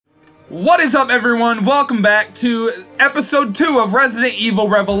What is up, everyone? Welcome back to episode 2 of Resident Evil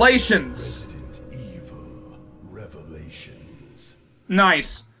Revelations.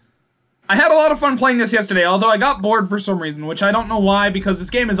 Nice. I had a lot of fun playing this yesterday, although I got bored for some reason, which I don't know why, because this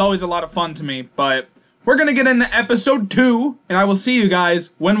game is always a lot of fun to me, but we're gonna get into episode 2, and I will see you guys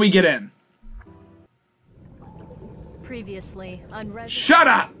when we get in. Previously on Resident Shut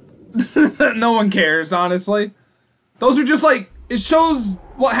up! No one cares, honestly. Those are just like, it shows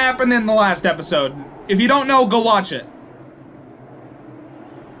what happened in the last episode. If you don't know, go watch it.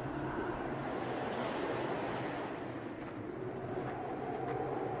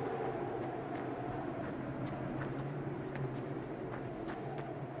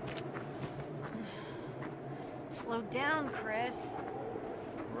 Slow down, Chris.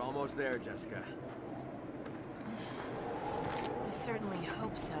 We're almost there, Jessica. I certainly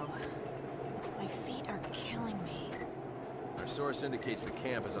hope so. My feet are killing me. Our source indicates the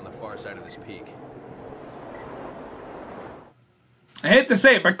camp is on the far side of this peak. I hate to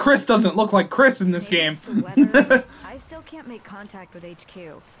say it, but Chris doesn't look like Chris in this game. I still can't make contact with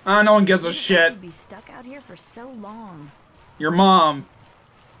HQ. No one gives a shit. I'd be stuck out here for so long. Your mom.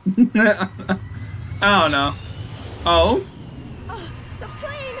 I don't know. Oh? The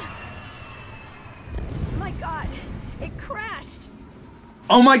plane! My God, it crashed.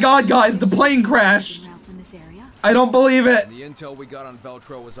 Oh my God, guys, the plane crashed. Routes in this area? I don't believe it. The intel we got on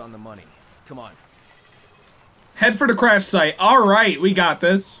Veltro was on the money. Come on. Head for the crash site. All right, we got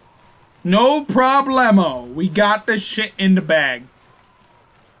this. No problemo. We got this shit in the bag.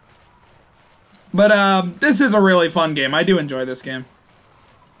 But this is a really fun game. I do enjoy this game.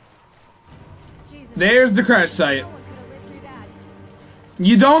 Jesus. There's the crash site. No one could have lived through that.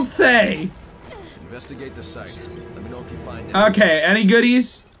 You don't say. Investigate the site. Let me know if you find it. Okay, any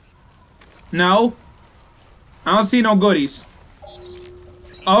goodies? No. I don't see no goodies.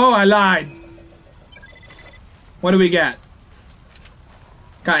 Oh, I lied. What do we got?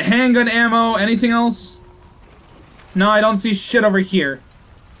 Got handgun ammo. Anything else? No, I don't see shit over here.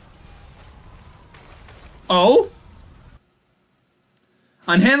 Oh?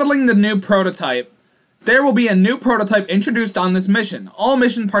 On handling the new prototype, there will be a new prototype introduced on this mission. All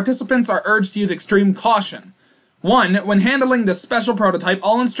mission participants are urged to use extreme caution. 1. When handling the special prototype,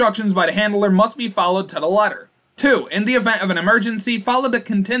 all instructions by the handler must be followed to the letter. 2. In the event of an emergency, follow the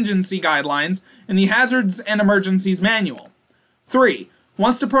contingency guidelines in the Hazards and Emergencies Manual. 3.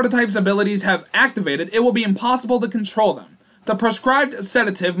 Once the prototype's abilities have activated, it will be impossible to control them. The prescribed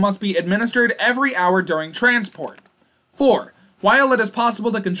sedative must be administered every hour during transport. 4. While it is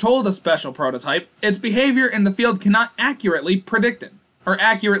possible to control the special prototype, its behavior in the field cannot accurately be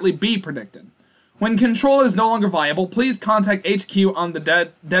predicted. When control is no longer viable, please contact HQ on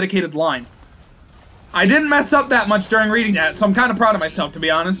the dedicated line. I didn't mess up that much during reading that, so I'm kind of proud of myself, to be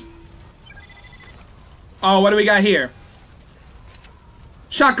honest. Oh, what do we got here?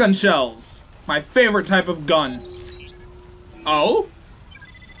 Shotgun shells. My favorite type of gun. Oh?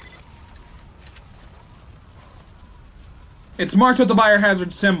 It's marked with the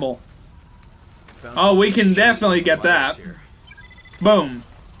biohazard symbol. Oh, we can definitely get that. Boom.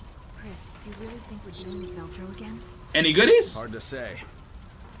 Chris, do you really think we're dealing with Veltro again? Any goodies? Hard to say.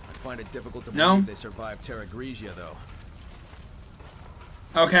 I find it difficult to No. believe they survived Terra Grigia, though.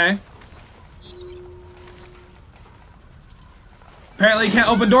 Okay. Apparently you can't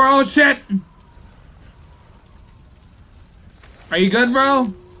open door. Oh, shit! Are you good,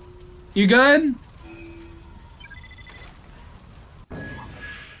 bro? You good?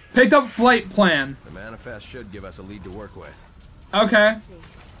 Picked up flight plan. The manifest should give us a lead to work with. Okay.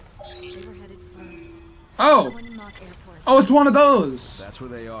 Let's see. They were headed for Oh. Mock Airport. Oh, it's one of those. That's where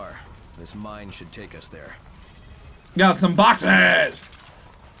they are. This mine should take us there. Got some boxes.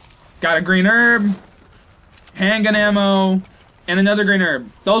 Got a green herb. Handgun ammo. And another green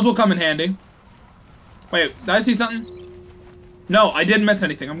herb. Those will come in handy. Wait, did I see something? No, I didn't miss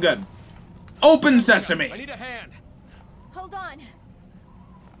anything. I'm good. Open sesame. I need a hand. Hold on.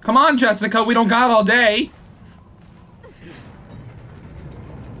 Come on, Jessica. We don't got all day.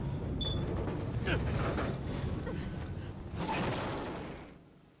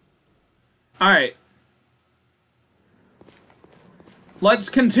 Alright. Let's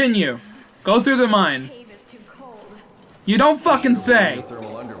continue. Go through the mine. Cave is too cold. You don't fucking say.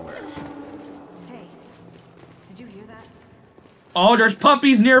 Thermal underwear. Hey, did you hear that? Oh, there's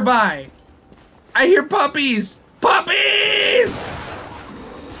puppies nearby. I hear puppies. Puppies!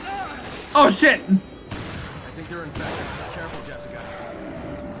 Oh, shit. I think they're infected. Careful, Jessica.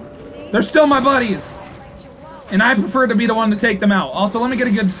 See? They're still my buddies. And I prefer to be the one to take them out. Also, let me get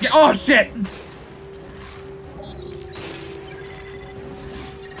a good Oh, shit!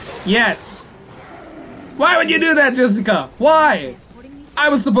 Yes. Why would you do that, Jessica? Why? I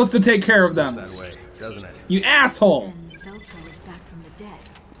was supposed to take care of them. That way, doesn't it? You asshole. Velcro is back from the dead.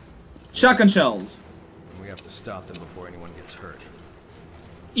 Shotgun shells. We have to stop them before anyone gets hurt.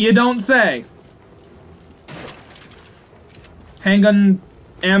 You don't say. Handgun,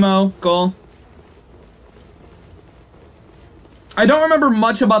 ammo, goal. I don't remember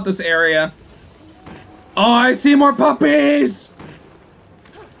much about this area. Oh, I see more puppies!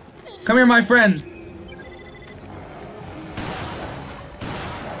 Come here, my friend.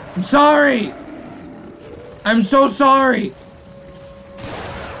 I'm sorry. I'm so sorry.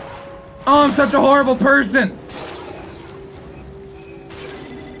 Oh, I'm such a horrible person.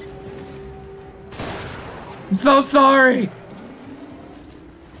 I'm so sorry.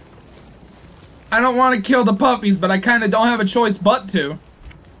 I don't want to kill the puppies, but I kind of don't have a choice but to.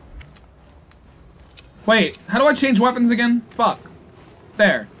 Wait, how do I change weapons again? Fuck.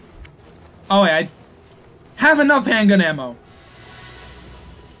 There. Oh wait, I have enough handgun ammo.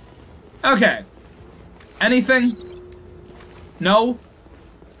 Okay. Anything? No?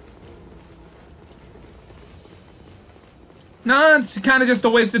 No, it's kind of just a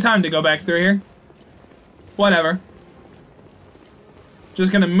waste of time to go back through here. Whatever.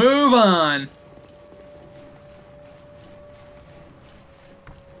 Just gonna move on.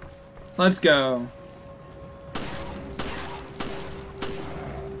 Let's go.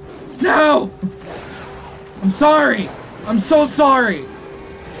 No! I'm sorry. I'm so sorry.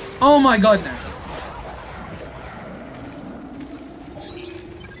 Oh my goodness.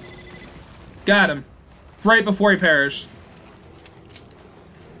 Got him. Right before he perished.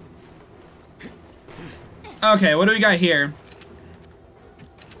 Okay, what do we got here?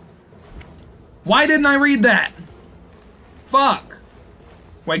 Why didn't I read that? Fuck.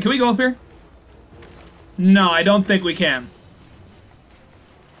 Wait, can we go up here? No, I don't think we can.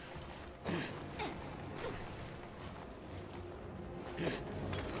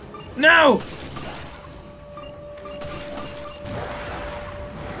 No!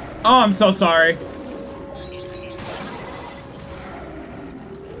 Oh, I'm so sorry.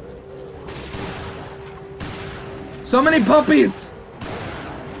 So many puppies!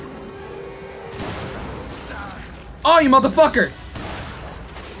 Oh, you motherfucker!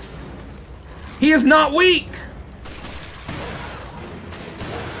 He is not weak!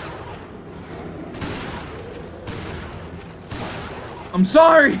 I'm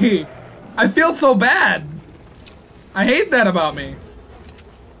sorry! I feel so bad! I hate that about me.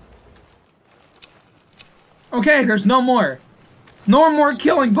 Okay, there's no more. No more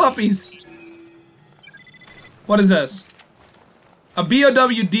killing puppies! What is this? A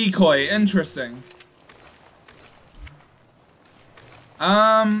BOW decoy. Interesting.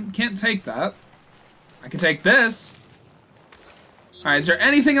 Can't take that. I can take this. Alright, is there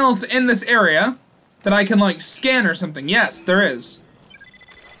anything else in this area that I can, like, scan or something? Yes, there is.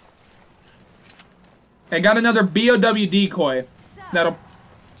 I got another BOW decoy. That'll...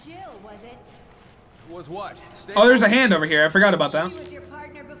 Jill, was it? Was what? Oh, there's a hand over here. I forgot about that. She was your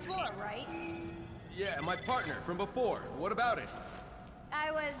partner before, right? Yeah, my partner from before. What about it?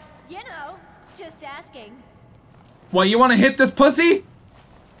 I was, you know, just asking. What, you want to hit this pussy?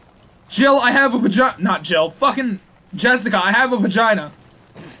 Jill, I have a vagina. Not Jill. Fucking Jessica, I have a vagina.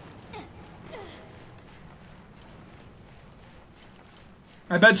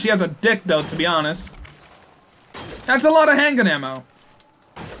 I bet she has a dick, though, to be honest. That's a lot of handgun ammo.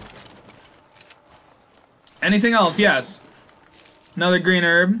 Anything else? Yes. Another green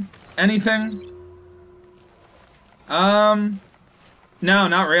herb. Anything? No,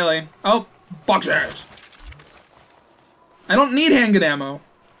 not really. Oh, boxers. I don't need handgun ammo.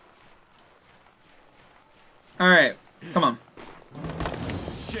 Alright, come on.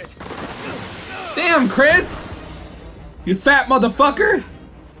 Shit. Damn, Chris! You fat motherfucker!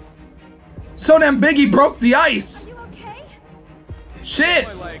 So damn big he broke the ice! You okay? Shit!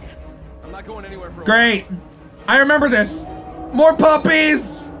 My leg. I'm not going anywhere for a Great. I remember this. More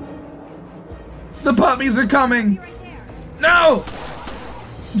puppies! The puppies are coming! Right there. No!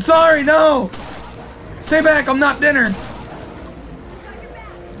 I'm sorry, no! Stay back, I'm not dinner! Got your back.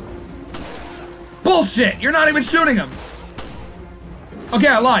 Bullshit! You're not even shooting him! Okay,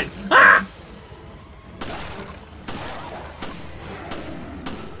 I lied. Ah!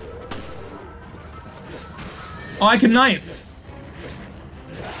 Oh, I can knife.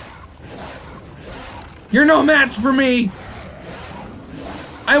 You're no match for me!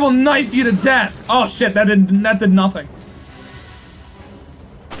 I will knife you to death! Oh shit, that did nothing.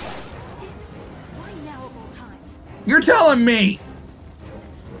 Why now of all times? You're telling me!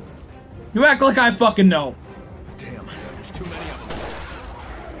 You act like I fucking know. Damn, there's too many of them.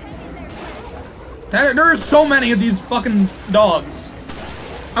 There are so many of these fucking dogs.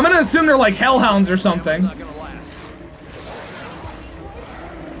 I'm gonna assume they're like hellhounds or something. Not gonna last.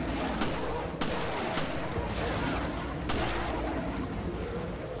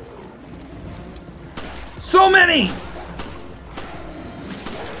 So many!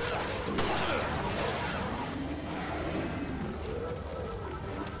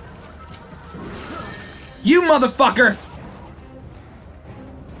 You motherfucker!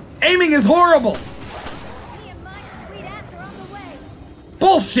 Aiming is horrible! Me and my sweet ass are on the way.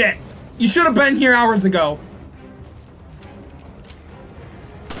 Bullshit! You should have been here hours ago.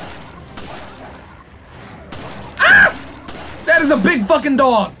 Ah! That is a big fucking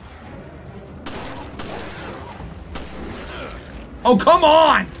dog! Oh, come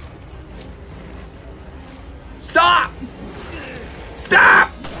on! Stop! Stop!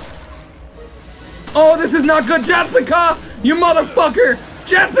 Oh, this is not good, Jessica! You motherfucker!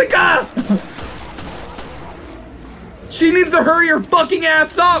 Jessica! She needs to hurry her fucking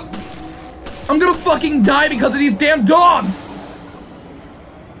ass up! I'm gonna fucking die because of these damn dogs!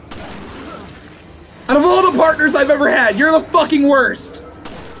 Out of all the partners I've ever had, you're the fucking worst!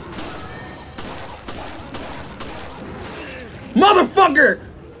 Motherfucker!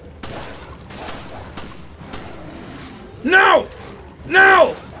 No!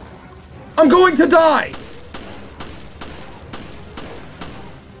 No! I'm going to die!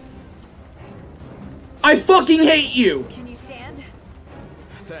 I fucking hate you! Can you stand?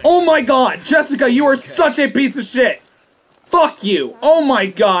 Thanks. Oh my god, Jessica, you are such a piece of shit! Fuck you! Oh my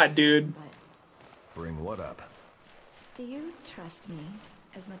god, dude. Bring what up? Do you trust me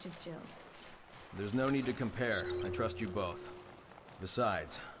as much as Jill? There's no need to compare. I trust you both.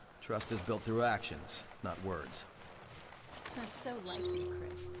 Besides, trust is built through actions, not words. That's so like you,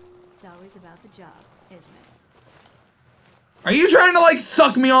 Chris. It's always about the job, isn't it? Are you trying to like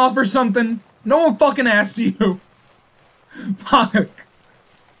suck me off or something? No one fucking asked you. Fuck.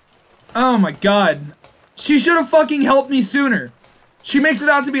 Oh my god. She should have fucking helped me sooner. She makes it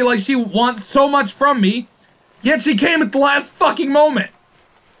out to be like she wants so much from me, yet she came at the last fucking moment.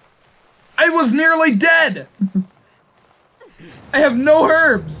 I was nearly dead. I have no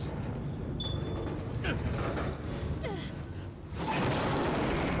herbs.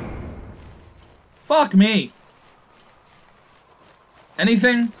 Fuck me.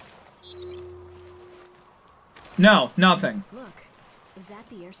 Anything? No, nothing. Look, is that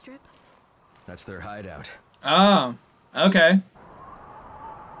the airstrip? That's their hideout. Oh, okay.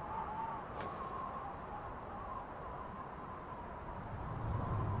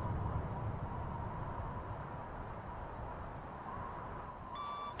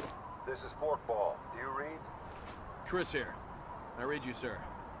 This is Forkball. Do you read? Chris here. I read you, sir.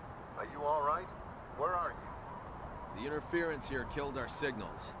 Are you all right? Where are you? The interference here killed our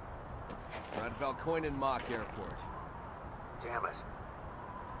signals. We're at Valcoinen Mock Airport. Damn it.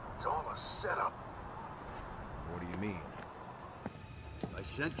 It's all a setup. What do you mean? I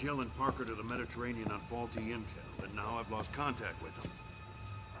sent Jill and Parker to the Mediterranean on faulty intel, and now I've lost contact with them.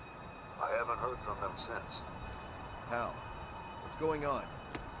 I haven't heard from them since. How? What's going on?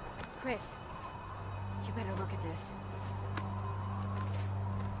 Chris, you better look at this.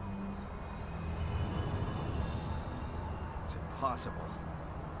 It's impossible.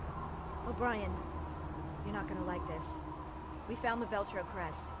 O'Brien, you're not gonna like this. We found the Veltro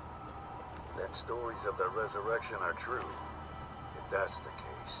crest. Then stories of their resurrection are true. If that's the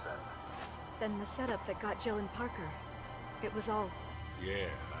case, Then the setup that got Jill and Parker. It was all... Yeah,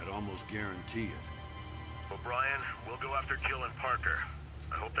 I'd almost guarantee it. O'Brien, we'll go after Jill and Parker.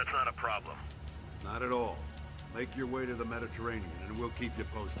 I hope that's not a problem. Not at all. Make your way to the Mediterranean, and we'll keep you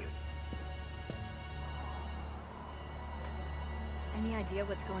posted. Any idea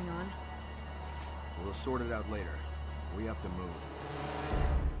what's going on? We'll sort it out later. We have to move.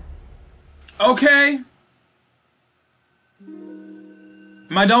 Okay.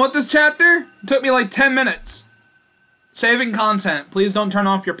 Am I done with this chapter? It took me like 10 minutes. Saving content. Please don't turn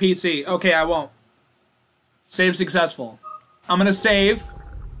off your PC. Okay, I won't. Save successful. I'm gonna save.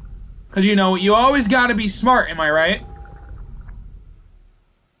 Because, you know, you always gotta be smart, am I right?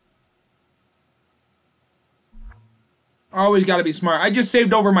 Always gotta be smart. I just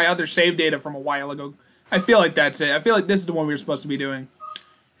saved over my other save data from a while ago. I feel like that's it. I feel like this is the one we were supposed to be doing.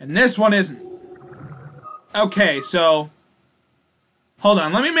 And this one isn't. Okay, so... Hold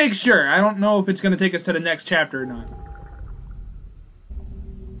on, let me make sure. I don't know if it's gonna take us to the next chapter or not.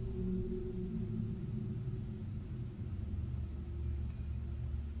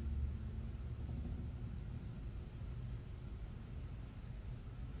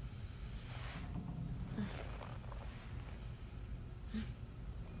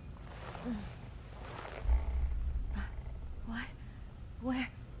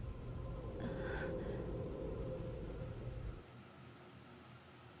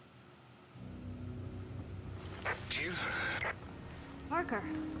 Jill? Parker.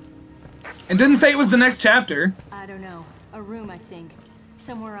 It didn't say it was the next chapter. I don't know. A room, I think.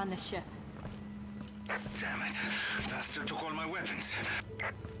 Somewhere on the ship. Damn it. Bastard took all my weapons.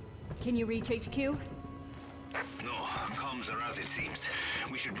 Can you reach HQ? No, comms are as it seems.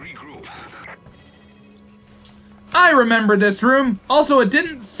 We should regroup. I remember this room. Also, it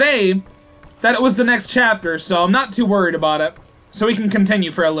didn't say that it was the next chapter, so I'm not too worried about it. So we can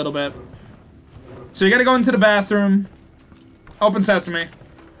continue for a little bit. So you gotta go into the bathroom. Open sesame.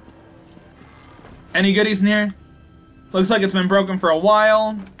 Any goodies in here? Looks like it's been broken for a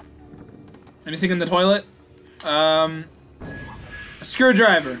while. Anything in the toilet? A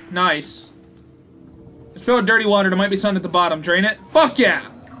screwdriver. Nice. It's filled with dirty water. There might be something at the bottom. Drain it. Fuck yeah!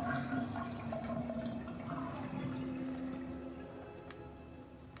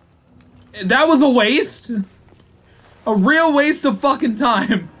 That was a waste. A real waste of fucking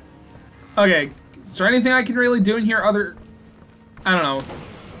time. Okay. Is there anything I can really do in here other... I don't know.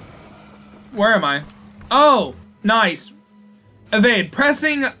 Where am I? Oh! Nice. Evade.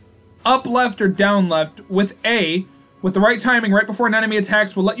 Pressing up left or down left with A with the right timing right before an enemy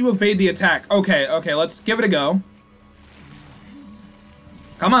attacks will let you evade the attack. Okay, okay, let's give it a go.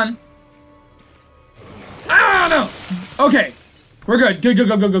 Come on. Ah, no! Okay. We're good. Go, go,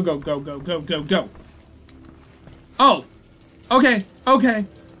 go, go, go, go, go, go, go, go, go. Oh. Okay, okay.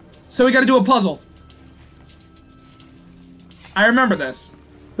 So we gotta do a puzzle. I remember this.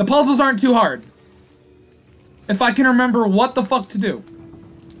 The puzzles aren't too hard. If I can remember what the fuck to do.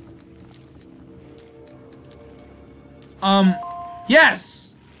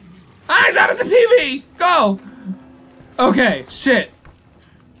 Yes! Ah, it's out of the TV! Go! Okay, shit.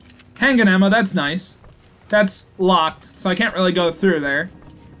 Handgun ammo, that's nice. That's locked, so I can't really go through there.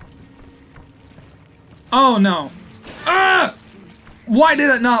 Oh, no. Ah! Why did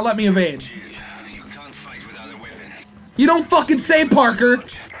it not let me evade? You can't fight without a weapon. You don't fucking say, Parker!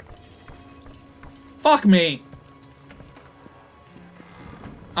 Fuck me.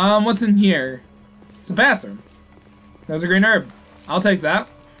 What's in here? It's a bathroom. There's a green herb. I'll take that.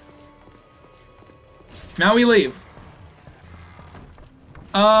 Now we leave.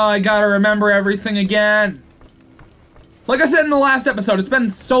 I gotta remember everything again. Like I said in the last episode, it's been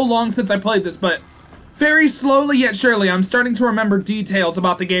so long since I played this, but very slowly yet surely, I'm starting to remember details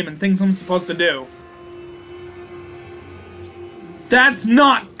about the game and things I'm supposed to do. That's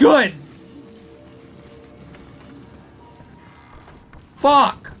not good!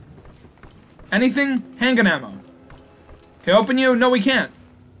 Fuck! Anything? Handgun ammo. Okay, open you? No, we can't.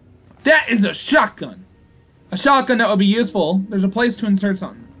 That is a shotgun. A shotgun that would be useful. There's a place to insert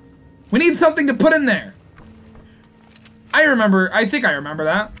something. We need something to put in there. I think I remember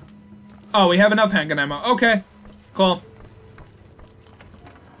that. Oh, we have enough handgun ammo. Okay, cool.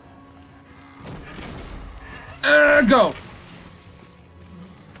 Go.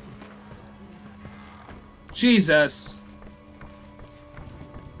 Jesus.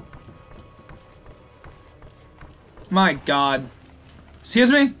 My God. Excuse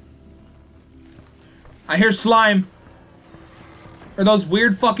me? I hear slime. Are those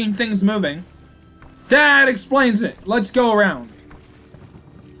weird fucking things moving? That explains it. Let's go around.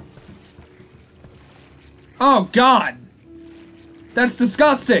 Oh, God. That's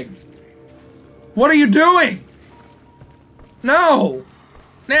disgusting. What are you doing? No.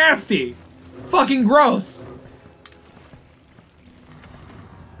 Nasty. Fucking gross.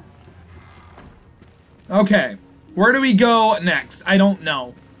 Okay. Where do we go next? I don't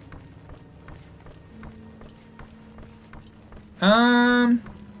know.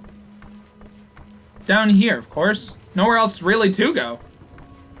 Down here, of course. Nowhere else really to go.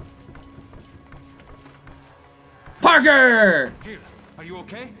 Parker! Jill, are you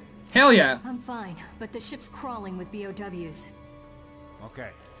okay? Hell yeah. I'm fine, but the ship's crawling with BOWs. Okay.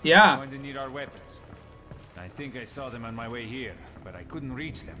 Yeah. We're going to need our weapons. I think I saw them on my way here, but I couldn't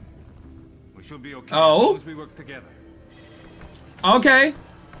reach them. We should be okay as long as we work together. Okay.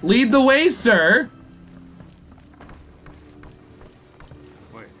 Lead the way, sir.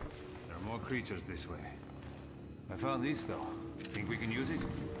 Wait, there are more creatures this way. I found this though. Think we can use it?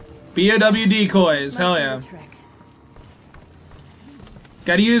 BOW decoys. Hell yeah.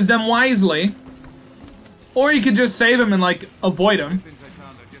 Gotta use them wisely. Or you could just save them and, like, avoid them.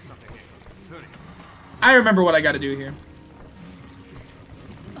 I remember what I gotta do here.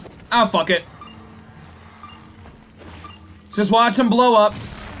 Ah, fuck it. Let's just watch them blow up.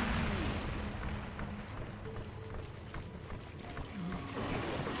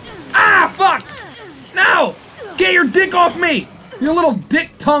 Ah, fuck! No! Get your dick off me! Your little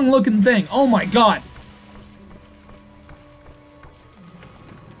dick tongue looking thing. Oh my God.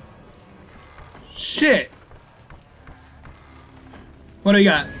 Shit. What do we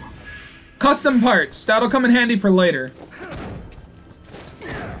got? Custom parts. That'll come in handy for later.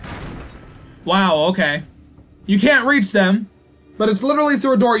 Wow, okay. You can't reach them, but it's literally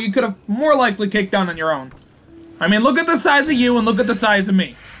through a door you could have more likely kicked down on your own. I mean, look at the size of you and look at the size of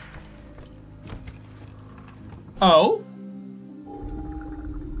me. Oh?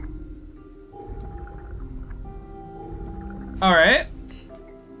 Alright.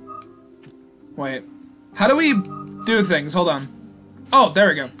 Wait. How do we do things? Hold on. Oh, there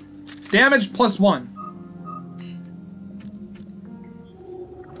we go. Damage +1.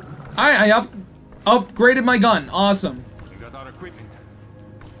 Alright, I upgraded my gun. Awesome. We got our equipment.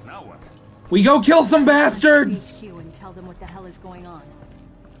 Now what? We go kill some bastards! HQ and tell them what the hell is going on.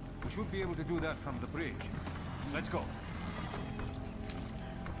 We should be able to do that from the bridge. Let's go.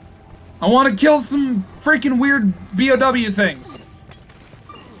 I want to kill some freaking weird BOW things.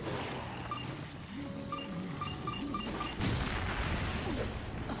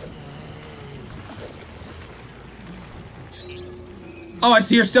 Oh, I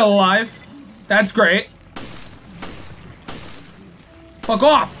see you're still alive. That's great. Fuck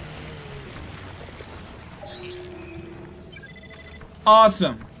off!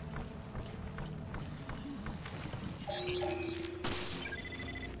 Awesome.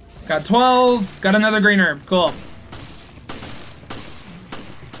 Got 12. Got another green herb. Cool.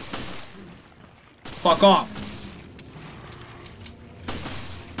 Fuck off.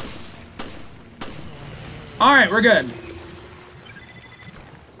 Alright, we're good.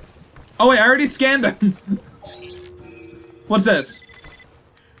 Oh wait, I already scanned him. What's this?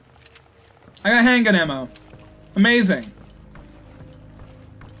 I got handgun ammo. Amazing.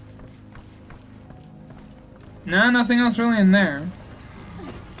 Nah, nothing else really in there.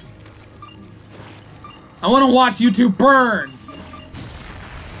 I want to watch you two burn!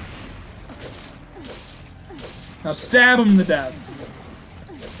 Now stab him to death.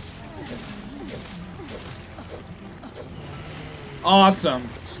 Awesome.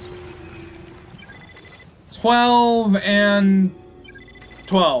 12 and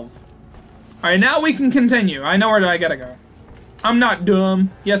 12. Alright, now we can continue. I know where I gotta go. I'm not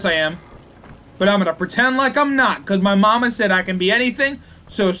dumb. Yes, I am. But I'm gonna pretend like I'm not, because my mama said I can be anything,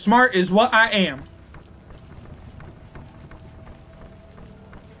 so smart is what I am.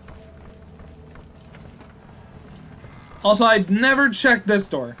 Also, I'd never checked this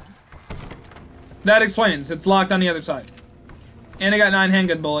door. That explains. It's locked on the other side. And I got 9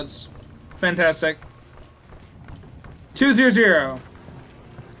 handgun bullets. Fantastic. 200.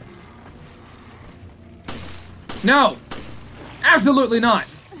 No! Absolutely not!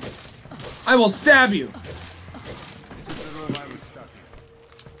 I will stab you! This is the room I was stuck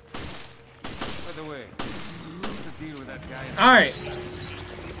in. By the way, what's the deal with that guy? Alright.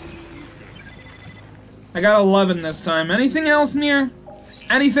 I got 11 this time. Anything else near?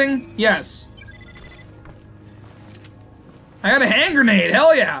 Anything? Yes. I got a hand grenade.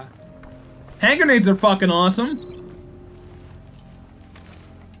 Hell yeah. Hand grenades are fucking awesome.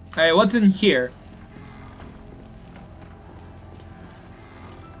 Alright, what's in here?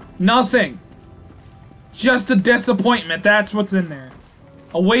 Nothing. Just a disappointment. That's what's in there.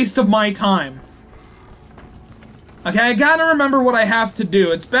 A waste of my time. Okay, I gotta remember what I have to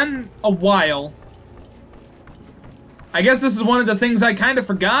do. It's been a while. I guess this is one of the things I kind of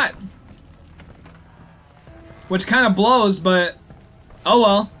forgot. Which kind of blows, but... oh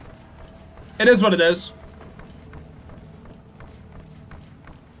well. It is what it is.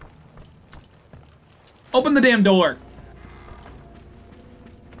 Open the damn door.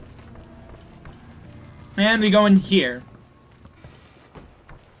 And we go in here.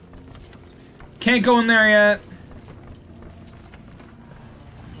 Can't go in there yet.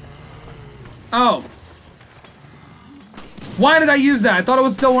 Oh. Why did I use that? I thought it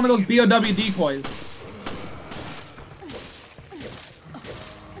was still one of those BOW decoys.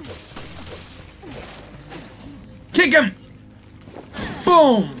 Kick him!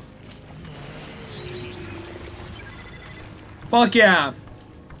 Boom! Fuck yeah.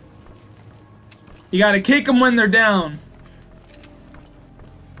 You gotta kick them when they're down.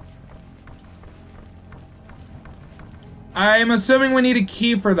 I'm assuming we need a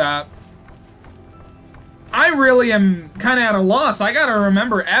key for that. I really am kind of at a loss. I gotta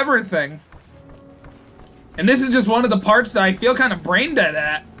remember everything. And this is just one of the parts that I feel kind of brain dead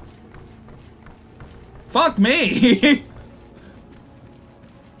at. Fuck me.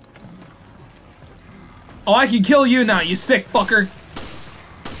 Oh, I can kill you now, you sick fucker.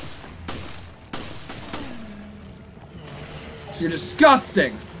 You're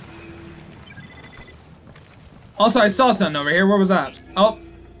disgusting. Also, I saw something over here. Where was that? Oh.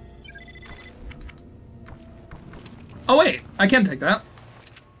 Oh, wait. I can take that.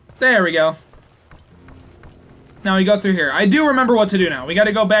 There we go. Now we go through here. I do remember what to do now. We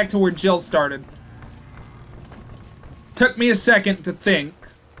gotta go back to where Jill started. Took me a second to think.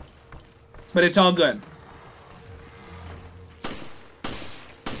 But it's all good.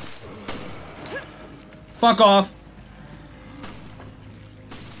 Fuck off.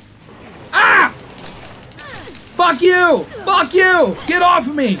 Ah! Fuck you! Fuck you! Get off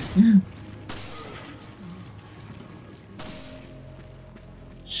of me!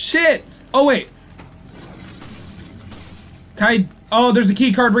 Shit! Oh, wait. Can I... Oh, there's a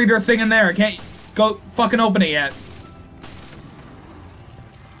key card reader thing in there. I can't go fucking open it yet.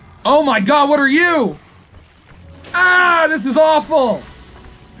 Oh my god, what are you? Ah, this is awful!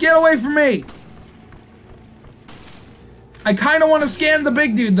 Get away from me! I kinda wanna scan the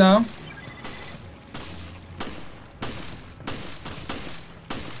big dude, though.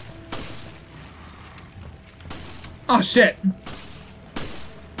 Oh, shit.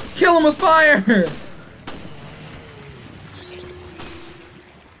 Kill him with fire!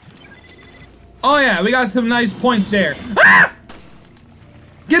 Oh yeah, we got some nice points there. Ah!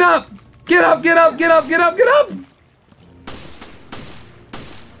 Get up! Get up, get up, get up, get up, get up!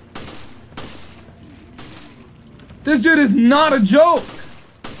 This dude is not a joke!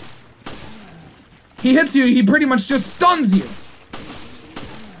 He hits you, he pretty much just stuns you.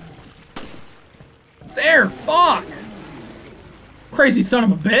 There, fuck! Crazy son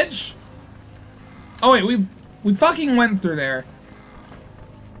of a bitch! Oh wait, we fucking went through there.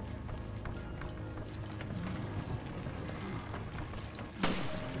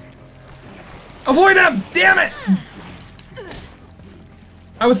 Avoid him! Damn it!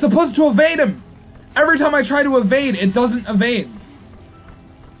 I was supposed to evade him! Every time I try to evade, it doesn't evade.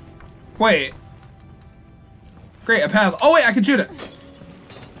 Wait. Great, a path. Oh wait, I can shoot it.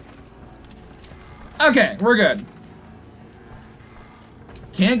 Okay, we're good.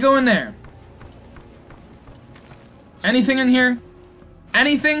 Can't go in there. Anything in here?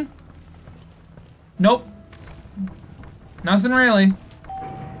 Anything? Nope. Nothing really.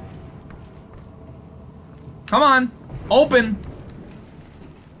 Come on. Open.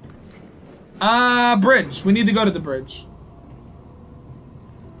 Bridge. We need to go to the bridge.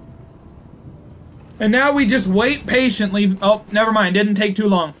 And now we just wait patiently. Oh, never mind. Didn't take too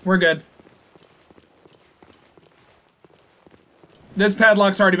long. We're good. This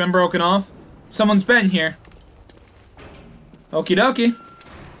padlock's already been broken off. Someone's been here. Okie dokie.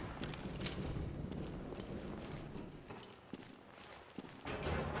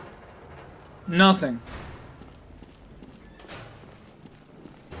 Nothing.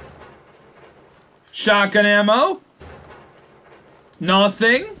 Shotgun ammo.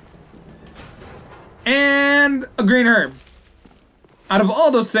 Nothing. And a green herb. Out of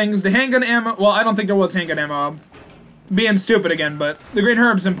all those things, the handgun ammo... Well, I don't think there was handgun ammo. I'm being stupid again, but the green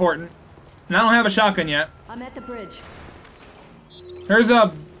herb's important. And I don't have a shotgun yet. I'm at the bridge. There is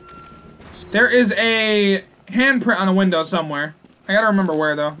a handprint on a window somewhere. I gotta remember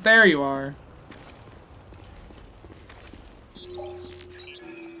where, though. There you are.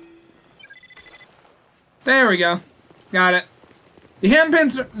 There we go. Got it. The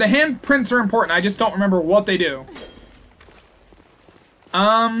handprints are important. I just don't remember what they do.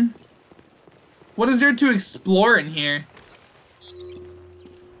 What is there to explore in here?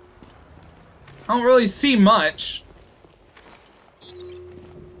 I don't really see much.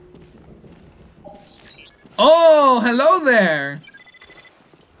 Oh, hello there.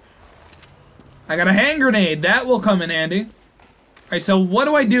 I got a hand grenade. That will come in handy. Alright, so what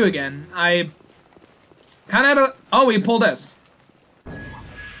do I do again? I kind of had a... Oh, we pull this.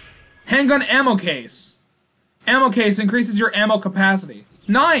 Handgun ammo case. Ammo case increases your ammo capacity.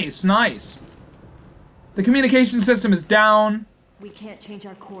 Nice, nice. The communication system is down. We can't change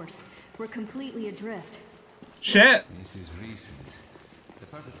our course. We're completely adrift. Shit. This is recent. The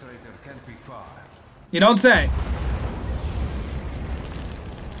perpetrator can't be far. You don't say.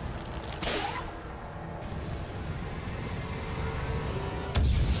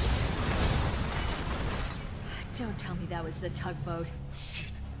 Don't tell me that was the tugboat.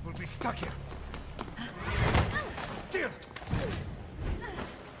 Shit, we'll be stuck here. There.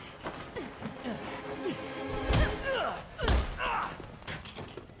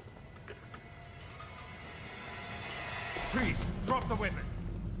 Freeze! Drop the weapon.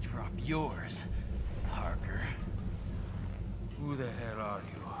 Drop yours, Parker. Who the hell are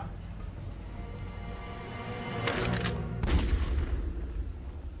you?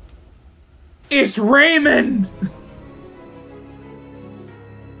 It's Raymond!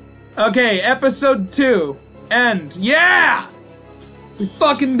 Okay, episode 2. End. Yeah! We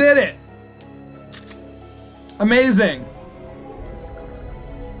fucking did it! Amazing.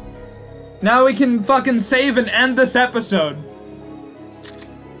 Now we can fucking save and end this episode.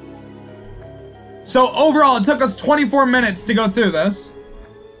 So overall, it took us 24 minutes to go through this.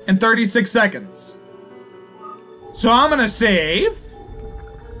 And 36 seconds. So I'm gonna save.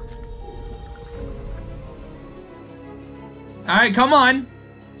 Alright, come on.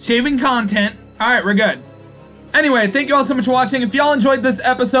 Saving content. Alright, we're good. Anyway, thank you all so much for watching. If y'all enjoyed this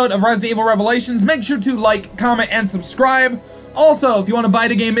episode of Resident Evil Revelations, make sure to like, comment, and subscribe. Also, if you want to buy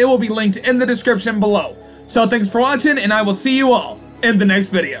the game, it will be linked in the description below. So thanks for watching, and I will see you all in the next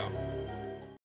video.